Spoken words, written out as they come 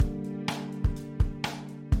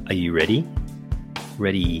Are you ready?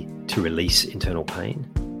 Ready to release internal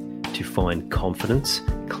pain? To find confidence,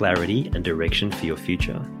 clarity, and direction for your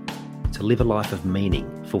future? To live a life of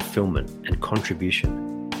meaning, fulfillment, and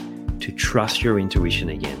contribution? To trust your intuition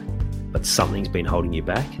again, but something's been holding you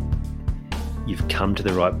back? You've come to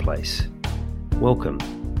the right place. Welcome.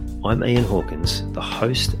 I'm Ian Hawkins, the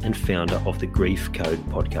host and founder of the Grief Code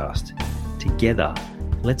podcast. Together,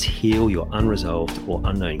 let's heal your unresolved or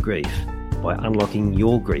unknown grief by unlocking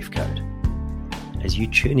your grief code. As you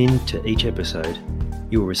tune in to each episode,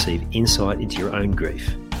 you will receive insight into your own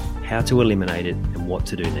grief, how to eliminate it, and what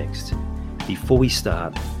to do next. Before we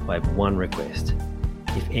start, I have one request.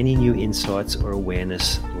 If any new insights or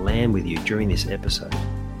awareness land with you during this episode,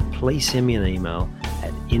 please send me an email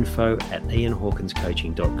at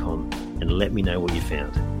info@ianhawkinscoaching.com and let me know what you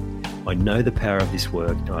found. I know the power of this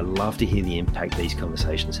work and I love to hear the impact these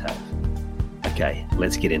conversations have. Okay,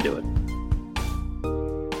 let's get into it.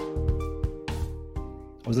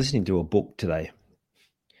 I was listening to a book today.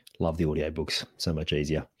 Love the audiobooks, so much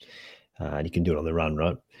easier. And you can do it on the run,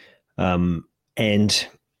 right? And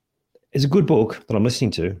it's a good book that I'm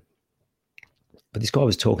listening to. But this guy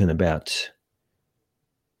was talking about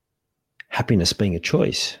happiness being a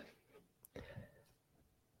choice.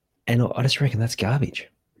 And I just reckon that's garbage.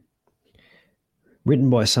 Written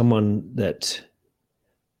by someone that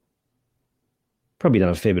probably done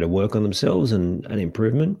a fair bit of work on themselves and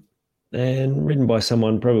improvement. And written by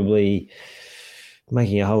someone probably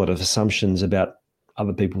making a whole lot of assumptions about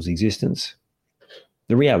other people's existence.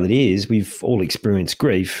 The reality is we've all experienced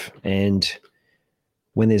grief, and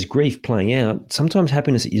when there's grief playing out, sometimes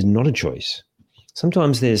happiness is not a choice.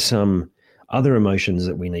 Sometimes there's some other emotions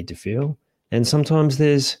that we need to feel, and sometimes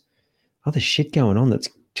there's other shit going on that's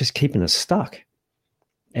just keeping us stuck.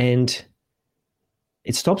 And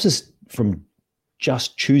it stops us from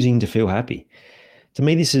just choosing to feel happy. To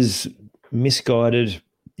me, this is misguided.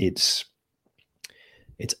 It's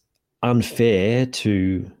unfair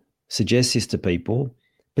to suggest this to people,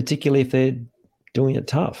 particularly if they're doing it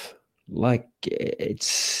tough. Like,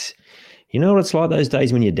 it's, you know what it's like those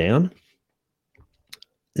days when you're down?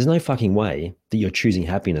 There's no fucking way that you're choosing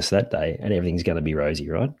happiness that day and everything's going to be rosy,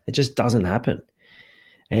 right? It just doesn't happen.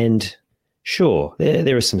 And sure,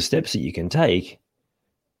 there are some steps that you can take,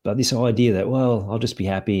 but this idea that, well, I'll just be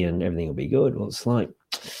happy and everything will be good, well, it's like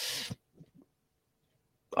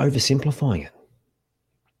oversimplifying it.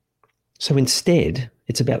 So instead,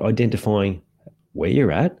 it's about identifying where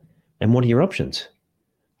you're at and what are your options,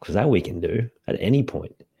 because that we can do at any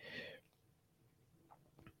point.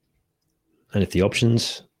 And if the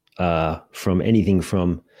options are from anything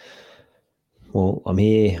from, well, I'm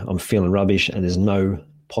here, I'm feeling rubbish, and there's no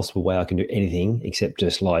possible way I can do anything except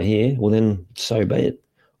just lie here, well, then so be it.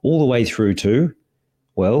 All the way through to,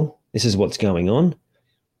 well, this is what's going on.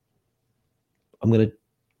 I'm going to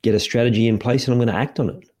get a strategy in place and I'm going to act on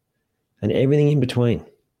it. And everything in between.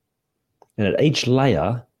 And at each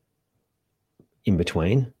layer in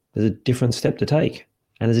between, there's a different step to take.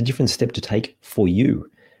 And there's a different step to take for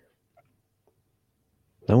you.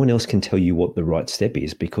 No one else can tell you what the right step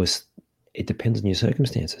is because it depends on your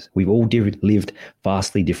circumstances. We've all lived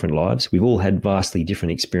vastly different lives. We've all had vastly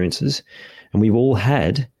different experiences. And we've all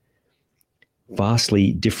had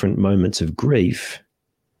vastly different moments of grief,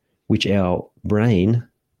 which our brain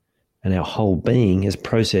and our whole being has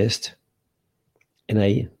processed in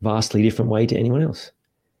a vastly different way to anyone else.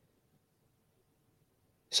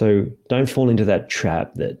 So don't fall into that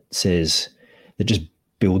trap that says, that just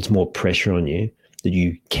builds more pressure on you, that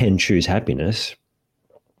you can choose happiness.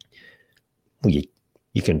 Well,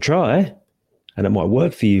 you can try, and it might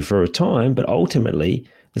work for you for a time, but ultimately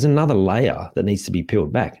there's another layer that needs to be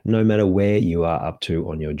peeled back, no matter where you are up to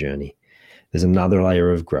on your journey. There's another layer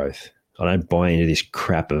of growth. I don't buy into this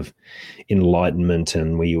crap of enlightenment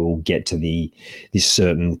and we will get to this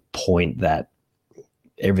certain point that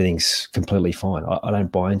everything's completely fine. I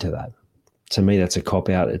don't buy into that. To me, that's a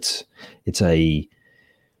cop-out. It's a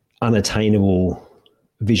unattainable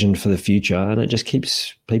vision for the future, and it just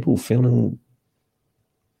keeps people feeling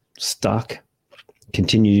stuck,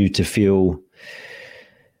 continue to feel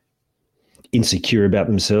insecure about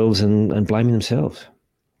themselves and blaming themselves.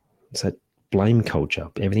 It's that blame culture.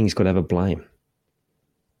 Everything's got to have a blame.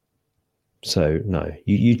 So no,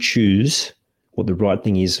 you choose what the right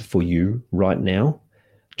thing is for you right now.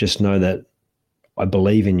 Just know that I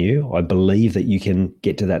believe in you. I believe that you can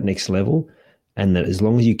get to that next level, and that as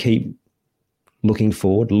long as you keep looking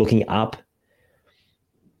forward, looking up,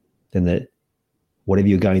 then that whatever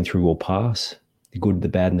you're going through will pass, the good, the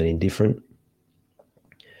bad, and the indifferent,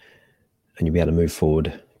 and you'll be able to move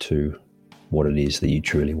forward to what it is that you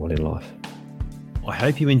truly want in life. I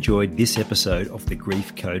hope you enjoyed this episode of the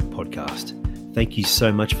Grief Code podcast. Thank you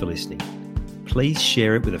so much for listening. Please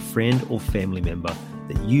share it with a friend or family member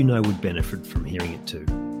that you know would benefit from hearing it too.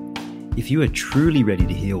 If you are truly ready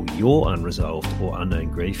to heal your unresolved or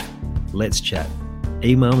unknown grief, let's chat.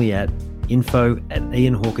 Email me at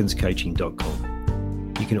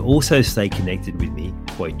info@ianhawkinscoaching.com. You can also stay connected with me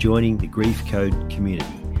by joining the Grief Code community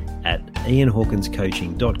at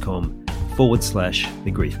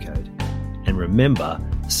ianhawkinscoaching.com/the Grief Code. And remember,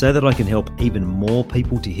 so that I can help even more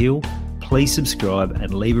people to heal, please subscribe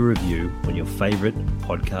and leave a review on your favorite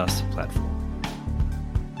podcast platform.